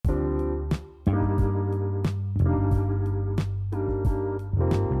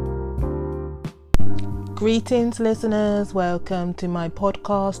Greetings listeners, welcome to my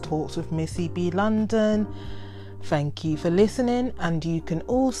podcast Talks with Missy B London. Thank you for listening, and you can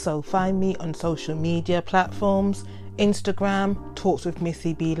also find me on social media platforms: Instagram Talks with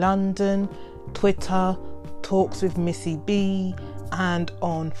Missy B London, Twitter Talks with Missy B, and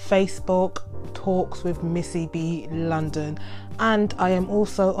on Facebook Talks with Missy B London. And I am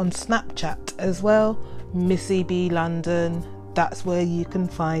also on Snapchat as well, Missy B London. That's where you can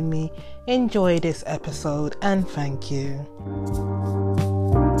find me. Enjoy this episode and thank you.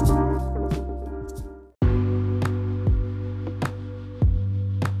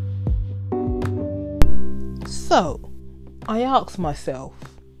 So, I asked myself,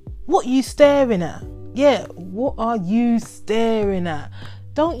 what you staring at? Yeah, what are you staring at?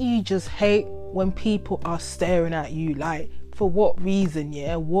 Don't you just hate when people are staring at you? Like, for what reason?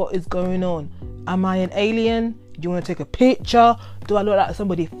 Yeah, what is going on? Am I an alien? Do you want to take a picture? Do I look like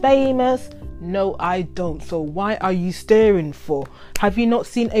somebody famous? No, I don't. So why are you staring for? Have you not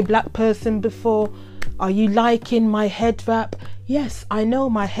seen a black person before? Are you liking my head wrap? Yes, I know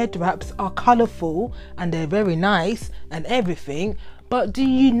my head wraps are colourful and they're very nice and everything. But do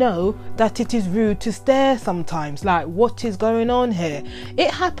you know that it is rude to stare sometimes? Like, what is going on here? It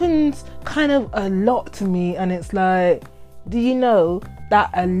happens kind of a lot to me, and it's like, do you know that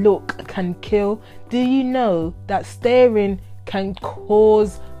a look can kill? Do you know that staring can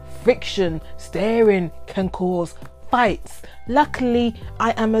cause friction? Staring can cause fights. Luckily,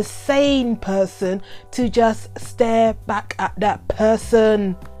 I am a sane person to just stare back at that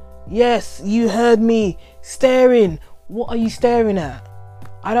person. Yes, you heard me. Staring. What are you staring at?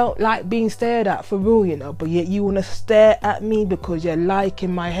 I don't like being stared at, for real, you know, but yet you want to stare at me because you're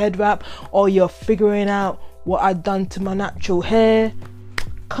liking my head wrap or you're figuring out what I've done to my natural hair.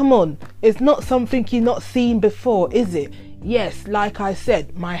 Come on, it's not something you've not seen before, is it? Yes, like I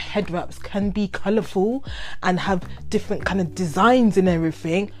said, my head wraps can be colourful and have different kind of designs and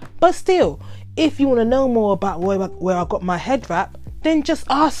everything, but still, if you want to know more about where I got my head wrap, then just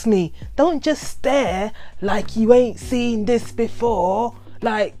ask me. Don't just stare like you ain't seen this before.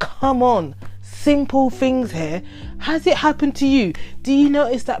 Like, come on, simple things here. Has it happened to you? Do you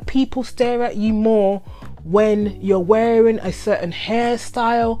notice that people stare at you more when you're wearing a certain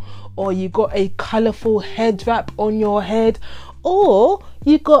hairstyle, or you got a colourful head wrap on your head, or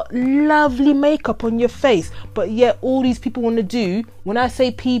you got lovely makeup on your face, but yet all these people want to do, when I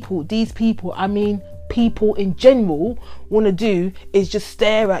say people, these people, I mean people in general, want to do is just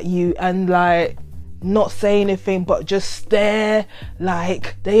stare at you and like not say anything, but just stare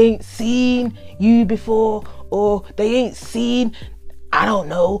like they ain't seen you before, or they ain't seen, I don't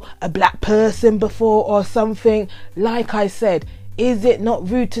know, a black person before or something. Like I said, is it not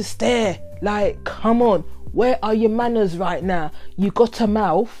rude to stare? Like, come on, where are your manners right now? You got a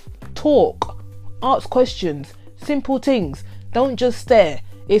mouth, talk, ask questions, simple things. Don't just stare.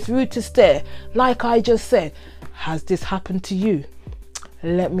 It's rude to stare. Like I just said, has this happened to you?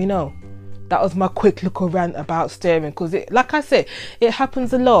 Let me know. That was my quick little rant about staring, because it, like I said, it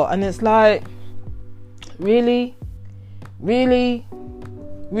happens a lot, and it's like, really?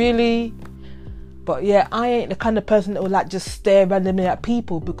 But yeah, I ain't the kind of person that will like just stare randomly at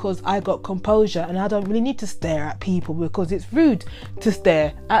people, because I got composure and I don't really need to stare at people because it's rude to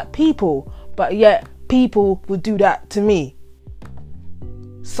stare at people. But yet people will do that to me.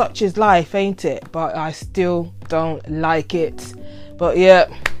 Such is life, ain't it? But I still don't like it. But yeah,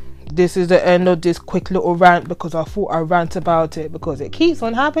 this is the end of this quick little rant, because I thought I'd rant about it because it keeps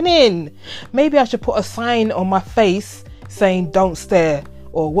on happening. Maybe I should put a sign on my face saying don't stare,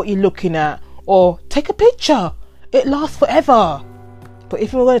 or what you're looking at, or take a picture. It lasts forever. But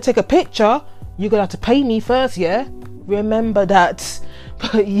if you're going to take a picture, you're going to have to pay me first, yeah? Remember that.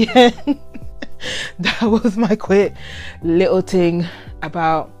 But yeah, that was my quick little thing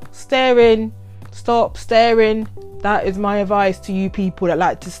about staring. Stop staring. That is my advice to you people that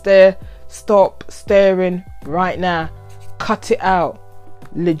like to stare. Stop staring right now. Cut it out.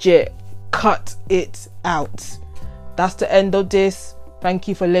 Legit. Cut it out. That's the end of this. Thank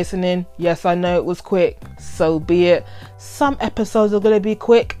you for listening. Yes, I know it was quick. So be it. Some episodes are going to be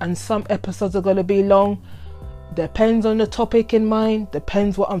quick and some episodes are going to be long. Depends on the topic in mind.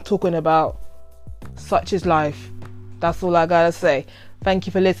 Depends what I'm talking about. Such is life. That's all I gotta say. Thank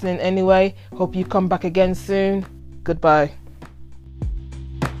you for listening anyway. Hope you come back again soon. Goodbye.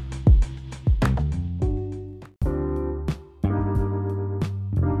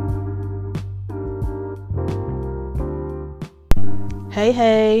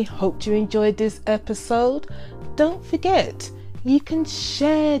 Hey, hope you enjoyed this episode. Don't forget, you can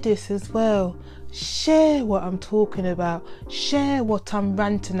share this as well. Share what I'm talking about. Share what I'm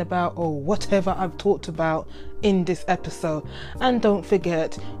ranting about or whatever I've talked about in this episode. And don't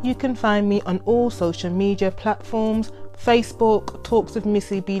forget, you can find me on all social media platforms. Facebook, Talks with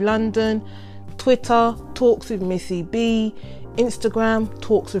Missy B London. Twitter, Talks with Missy B. Instagram,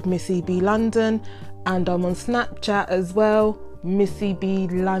 Talks with Missy B London. And I'm on Snapchat as well, Missy B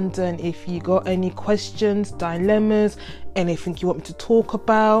London. If you got any questions, dilemmas, anything you want me to talk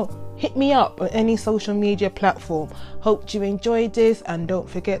about, hit me up on any social media platform. Hope you enjoyed this, and don't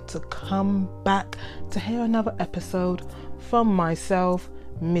forget to come back to hear another episode from myself,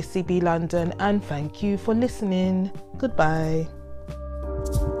 Missy B London, and thank you for listening. Goodbye.